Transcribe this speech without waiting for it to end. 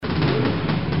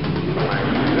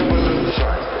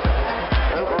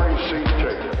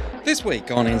This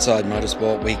week on Inside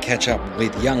Motorsport, we catch up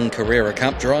with young Carrera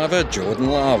Cup driver Jordan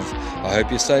Love. I hope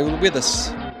you stay with us.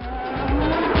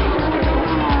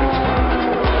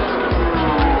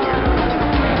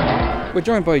 We're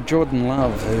joined by Jordan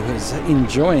Love, who is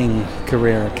enjoying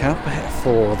Carrera Cup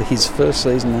for his first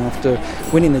season after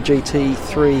winning the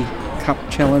GT3 Cup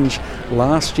Challenge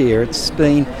last year. It's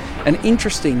been an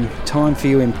interesting time for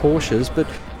you in Porsches, but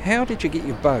how did you get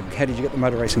your bug? How did you get the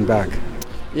motor racing bug?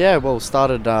 Yeah, well,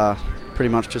 started pretty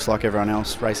much just like everyone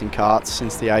else, racing karts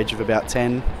since the age of about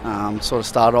 10. Sort of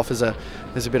started off as a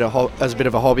bit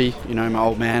of a hobby. You know, my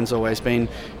old man's always been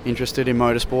interested in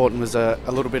motorsport and was a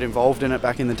little bit involved in it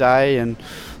back in the day, and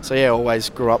so yeah, always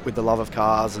grew up with the love of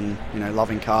cars and, you know,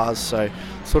 loving cars. So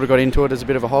sort of got into it as a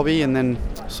bit of a hobby, and then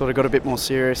sort of got a bit more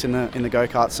serious in the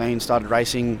go-kart scene. Started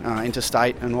racing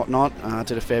interstate and whatnot.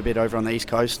 Did a fair bit over on the East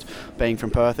Coast. Being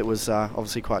from Perth, it was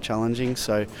obviously quite challenging.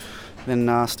 So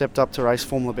then stepped up to race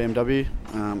Formula BMW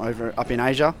up in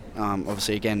Asia.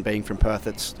 Obviously, again, being from Perth,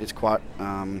 it's quite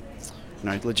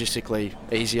logistically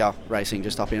easier racing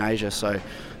just up in Asia. So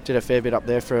did a fair bit up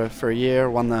there for a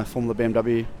year. Won the Formula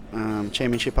BMW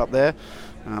championship up there.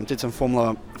 Did some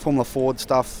Formula Ford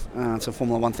stuff, some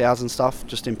Formula 1000 stuff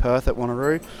just in Perth at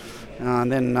Wanneroo.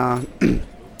 And then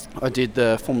I did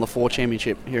the Formula 4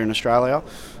 championship here in Australia,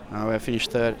 where I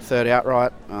finished third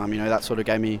outright. That sort of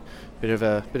gave me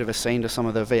a bit of a scene to some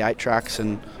of the V8 tracks,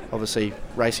 and obviously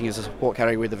racing as a support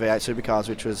category with the V8 supercars,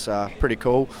 which was pretty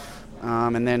cool.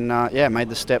 And then made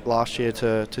the step last year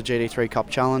to GT3 Cup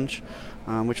Challenge,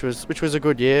 which was a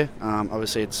good year.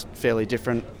 Obviously, it's fairly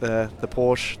different, the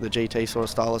Porsche, the GT sort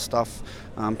of style of stuff,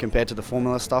 compared to the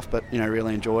Formula stuff. But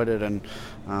really enjoyed it, and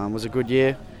was a good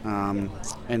year.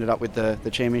 Ended up with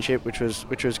the championship, which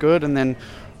was good. And then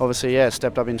obviously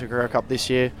stepped up into Carrera Cup this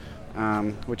year.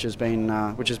 Which has been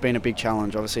a big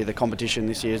challenge. Obviously, the competition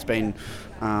this year has been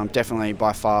definitely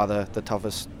by far the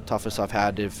toughest I've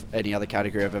had of any other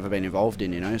category I've ever been involved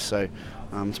in. So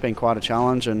it's been quite a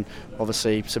challenge, and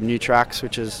obviously some new tracks,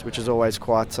 which is always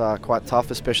quite tough,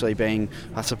 especially being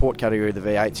a support category of the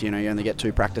V8s. You only get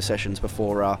 2 practice sessions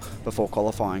before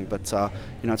qualifying. But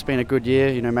it's been a good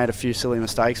year. Made a few silly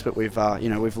mistakes, but we've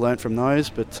learnt from those.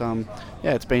 But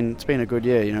it's been a good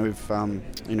year.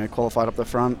 We've qualified up the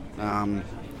front,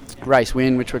 race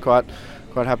win, which we're quite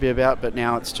happy about. But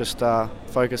now it's just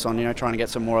focus on trying to get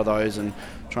some more of those and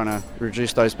trying to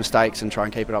reduce those mistakes and try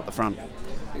and keep it up the front.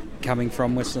 Coming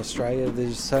from Western Australia,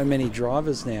 there's so many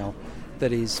drivers now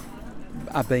that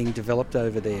are being developed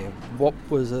over there. What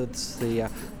was the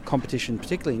competition,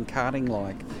 particularly in karting,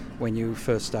 like when you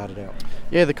first started out?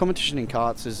 Yeah, the competition in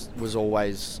karts was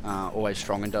always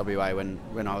strong in WA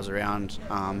when I was around.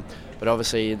 But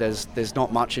obviously, there's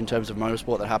not much in terms of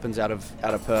motorsport that happens out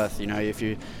of Perth. If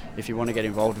you want to get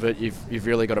involved with it, you've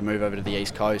really got to move over to the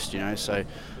East Coast. So.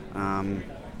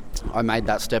 I made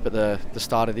that step at the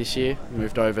start of this year.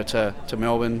 Moved over to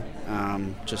Melbourne,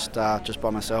 just by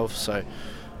myself. So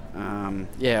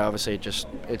obviously it's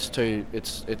too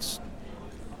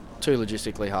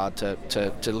logistically hard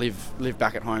to live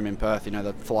back at home in Perth.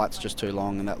 The flight's just too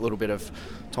long, and that little bit of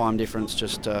time difference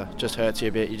just hurts you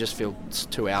a bit. You just feel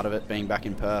too out of it being back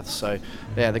in Perth. So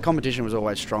the competition was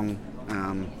always strong.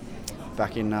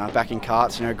 Back in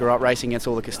karts, grew up racing against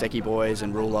all the Kostecki boys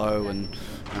and Rouleau and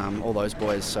all those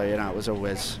boys. So it was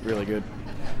always really good.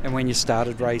 And when you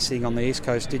started racing on the East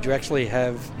Coast, did you actually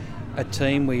have a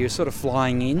team where you're sort of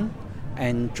flying in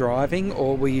and driving,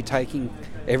 or were you taking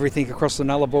everything across the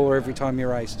Nullarbor every time you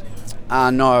raced?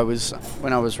 No,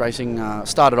 when I was racing,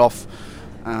 started off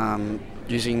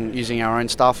using our own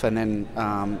stuff, and then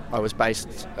I was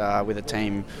based with a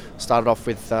team. Started off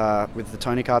with the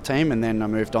Tony Kart team, and then I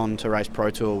moved on to race Pro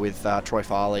Tour with Troy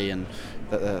Farley and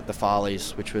the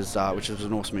Farleys, which was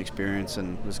an awesome experience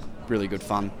and was really good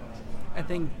fun. And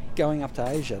then going up to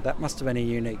Asia, that must have been a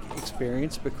unique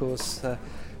experience, because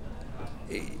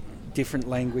different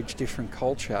language, different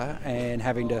culture, and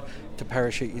having to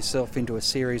parachute yourself into a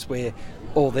series where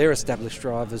all their established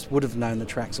drivers would have known the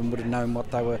tracks and would have known what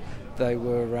they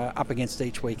were up against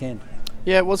each weekend.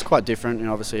 Yeah, it was quite different, and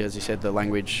obviously, as you said, the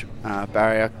language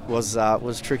barrier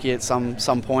was tricky at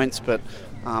some points, but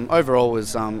overall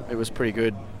it was pretty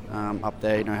good up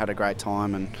there. Had a great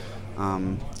time, and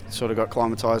sort of got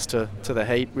acclimatised to the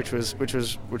heat, which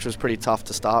was pretty tough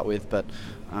to start with. But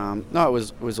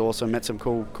it was awesome. Met some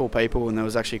cool people, and there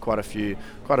was actually quite a few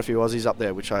Aussies up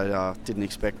there, which I didn't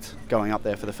expect going up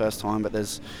there for the first time. But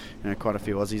there's quite a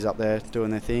few Aussies up there doing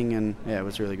their thing, and it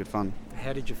was really good fun.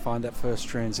 How did you find that first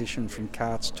transition from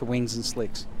karts to wings and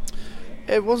slicks?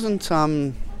 It wasn't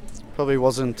probably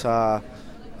wasn't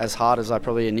as hard as I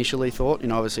probably initially thought.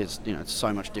 Obviously it's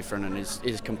so much different and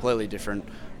is completely different.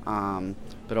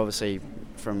 But obviously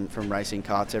from racing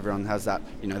karts, everyone has that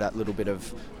that little bit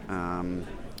of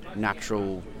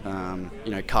natural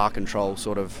car control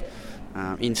sort of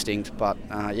instinct. But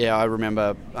I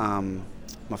remember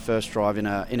my first drive in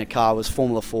a car was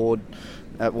Formula Ford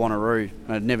at Wanneroo.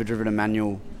 I'd never driven a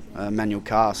manual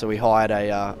car, so we hired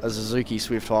a Suzuki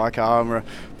Swift hire car, and we're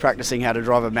practicing how to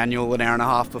drive a manual an hour and a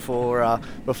half before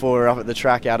we're up at the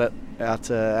track out at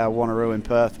our Wanneroo in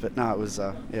Perth. But no, it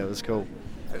was cool.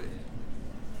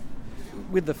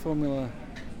 With the Formula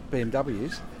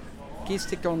BMWs, gear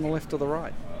stick on the left or the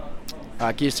right?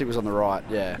 Gear stick was on the right,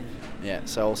 yeah.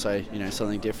 So also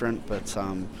something different, but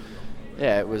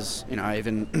it was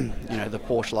even the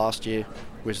Porsche last year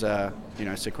was a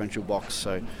sequential box,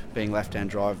 so being left-hand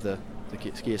drive, the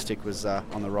gear stick was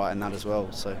on the right in that as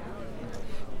well. So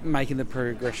making the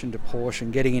progression to Porsche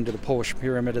and getting into the Porsche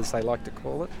pyramid, as they like to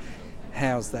call it,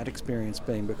 how's that experience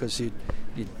been? Because you'd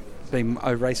been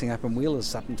racing open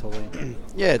wheelers up until then.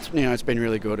 Yeah, it's been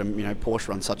really good, and Porsche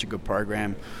runs such a good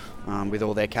program with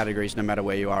all their categories, no matter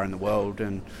where you are in the world,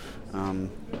 and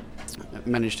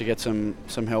managed to get some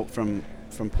help from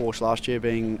Porsche last year,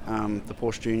 being the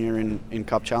Porsche Junior in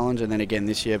Cup Challenge, and then again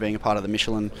this year being a part of the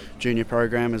Michelin Junior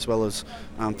program, as well as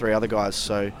 3 other guys.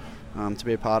 So to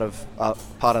be a part of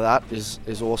that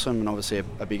is awesome, and obviously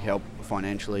a big help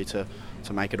financially to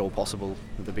make it all possible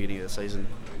at the beginning of the season.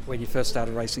 When you first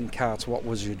started racing karts, what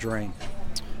was your dream?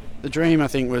 The dream, I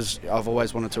think, was I've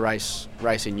always wanted to race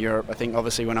in Europe. I think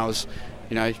obviously when I was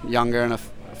younger and a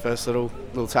first little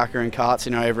tacker in karts,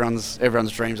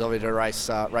 everyone's dreams of it to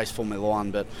race Formula One,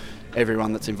 but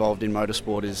everyone that's involved in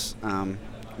motorsport is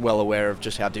well aware of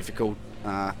just how difficult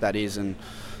that is, and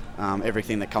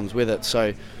everything that comes with it.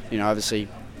 So obviously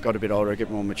got a bit older,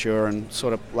 get more mature, and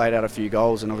sort of laid out a few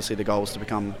goals, and obviously the goal was to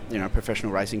become a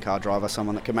professional racing car driver,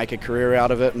 someone that can make a career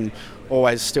out of it, and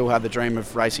always still have the dream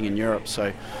of racing in Europe.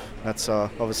 So that's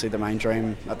obviously the main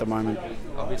dream at the moment.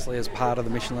 Obviously, as part of the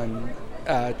Michelin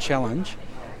Challenge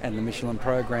and the Michelin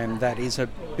program, that is a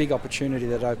big opportunity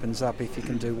that opens up if you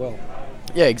can do well.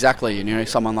 Yeah, exactly.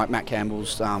 Someone like Matt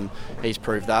Campbell's, he's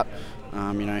proved that.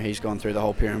 He's gone through the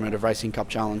whole pyramid of Racing Cup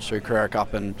Challenge through Carrera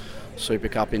Cup and Super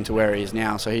Cup into where he is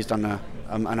now. So he's done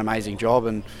an amazing job,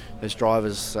 and there's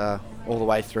drivers all the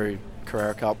way through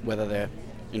Carrera Cup, whether they're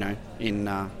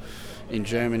in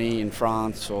Germany, in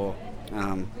France, or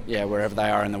wherever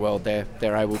they are in the world,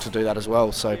 they're able to do that as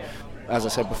well. So as I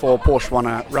said before, Porsche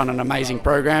run an amazing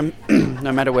program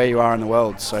no matter where you are in the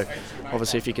world. So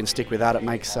obviously if you can stick with that, it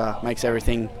makes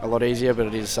everything a lot easier, but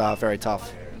it is very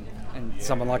tough. And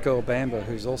someone like Earl Bamber,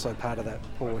 who's also part of that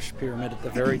Porsche pyramid at the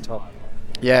very top.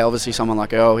 Yeah, obviously someone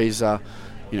like Earl, he's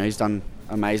done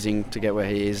amazing to get where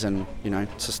he is, and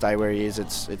to stay where he is,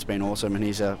 it's been awesome, and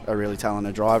he's a really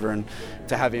talented driver, and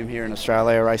to have him here in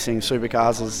Australia racing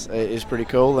supercars is pretty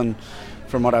cool, and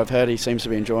from what I've heard, he seems to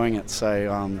be enjoying it.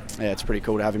 So it's pretty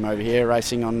cool to have him over here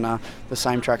racing on the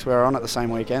same tracks we're on at the same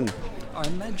weekend. I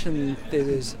imagine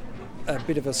there's a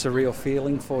bit of a surreal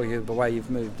feeling for you the way you've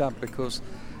moved up, because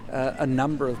a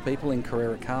number of people in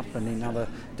Carrera Cup and in other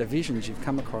divisions you've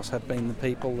come across have been the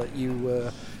people that you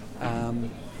were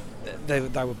they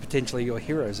were potentially your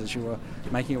heroes as you were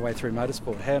making your way through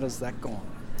motorsport. How does that go on?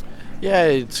 Yeah,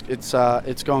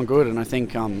 it's gone good, and I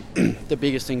think the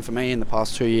biggest thing for me in the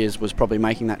past 2 years was probably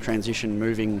making that transition,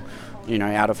 moving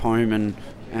out of home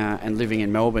and living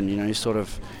in Melbourne. You sort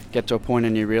of get to a point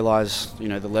and you realise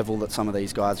the level that some of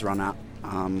these guys run at,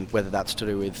 whether that's to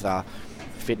do with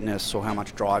fitness or how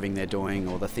much driving they're doing,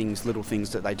 or the little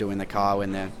things that they do in the car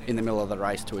when they're in the middle of the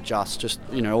race to adjust. Just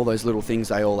all those little things,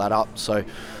 they all add up. So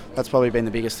that's probably been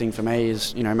the biggest thing for me,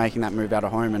 is making that move out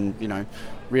of home, and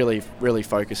really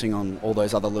focusing on all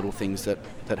those other little things that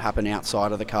happen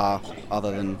outside of the car,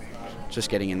 other than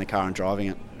just getting in the car and driving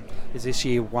it. Is this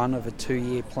year one of a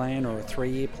 2-year plan or a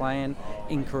 3-year plan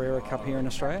in Carrera Cup here in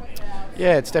Australia?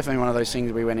 Yeah, it's definitely one of those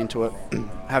things. We went into it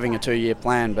having a 2-year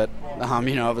plan, but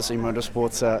obviously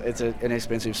motorsport's it's an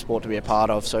expensive sport to be a part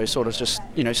of, so sort of just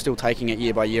still taking it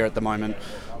year by year at the moment.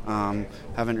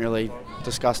 Haven't really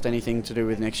discussed anything to do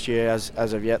with next year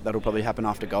as of yet. That'll probably happen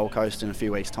after Gold Coast in a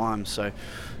few weeks' time. So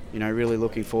really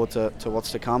looking forward to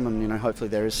what's to come, and hopefully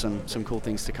there is some cool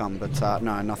things to come. But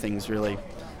no, nothing's really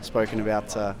spoken about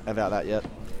that yet.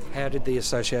 How did the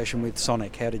association with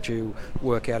Sonic, how did you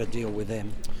work out a deal with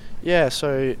them? Yeah,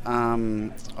 so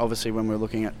obviously when we're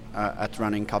looking at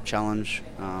running Cup Challenge,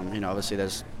 obviously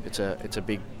it's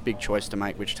a big choice to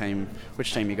make which team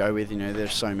you go with.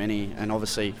 There's so many, and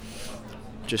obviously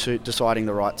just deciding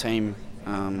the right team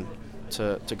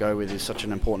to go with is such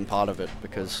an important part of it,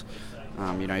 because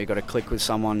You got to click with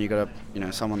someone. You got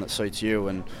to, someone that suits you.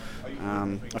 And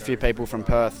a few people from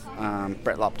Perth,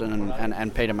 Brett Lupton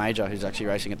and Peter Major, who's actually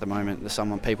racing at the moment. There's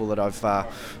people that I've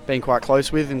been quite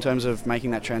close with in terms of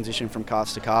making that transition from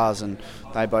karts to cars, and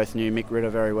they both knew Mick Ritter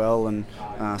very well, and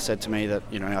said to me that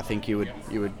I think you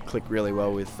would click really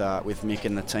well with Mick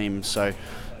and the team. So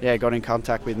yeah, got in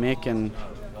contact with Mick and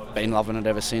been loving it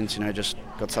ever since. Just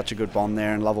got such a good bond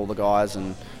there and love all the guys,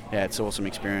 and yeah, it's an awesome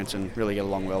experience and really get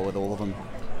along well with all of them.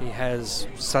 He has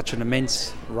such an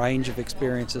immense range of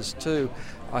experiences too.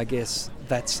 I guess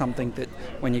that's something that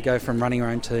when you go from running your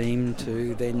own team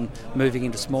to then moving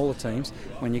into smaller teams,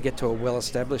 when you get to a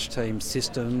well-established team,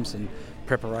 systems and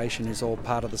preparation is all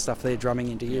part of the stuff they're drumming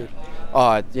into you.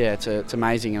 Oh yeah, it's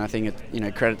amazing, and I think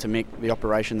credit to Mick, the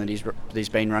operation that he's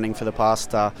been running for the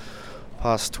past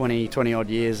 20 odd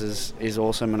years is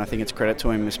awesome, and I think it's credit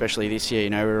to him, especially this year.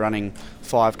 We're running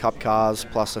 5 Cup cars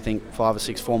plus I think 5 or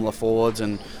 6 Formula Fords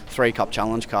and 3 Cup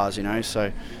Challenge cars.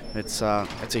 So it's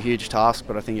a huge task,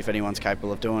 but I think if anyone's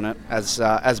capable of doing it, as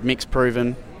Mick's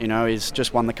proven, he's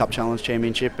just won the Cup Challenge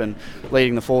Championship and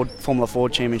leading the Formula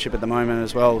Ford Championship at the moment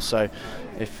as well. So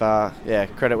if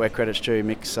credit where credit's due,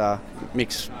 Mick's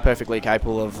perfectly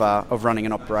capable of running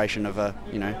an operation of a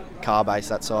car base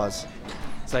that size.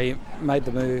 So you made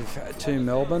the move to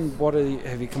Melbourne.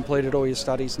 Have you completed all your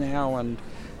studies now, and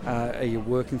are you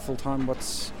working full time? What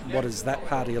is that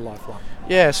part of your life like?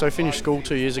 Yeah, so I finished school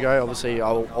 2 years ago. Obviously, I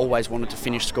always wanted to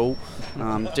finish school.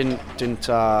 Didn't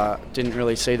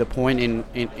really see the point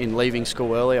in leaving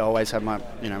school early. I always had my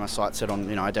sights set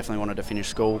on I definitely wanted to finish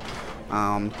school.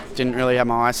 Didn't really have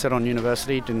my eyes set on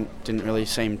university. Didn't really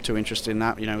seem too interested in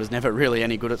that. Was never really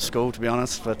any good at school, to be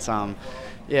honest. But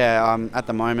at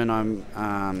the moment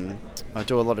I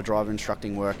do a lot of driver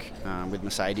instructing work with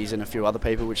Mercedes and a few other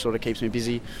people, which sort of keeps me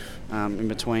busy in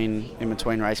between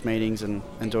race meetings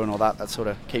and doing all that. That sort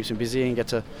of keeps me busy and get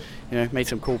to meet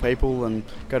some cool people and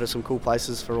go to some cool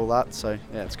places for all that. So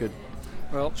yeah, it's good.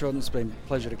 Well, Jordan, it's been a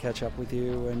pleasure to catch up with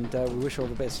you, and we wish all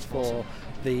the best for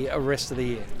the rest of the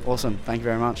year. Awesome. Thank you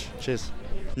very much. Cheers.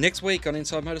 Next week on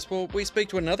Inside Motorsport, we speak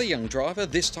to another young driver,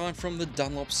 this time from the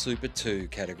Dunlop Super 2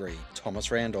 category, Thomas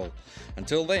Randall.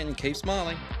 Until then, keep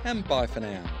smiling, and bye for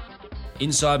now.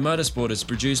 Inside Motorsport is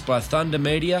produced by Thunder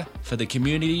Media for the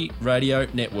Community Radio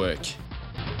Network.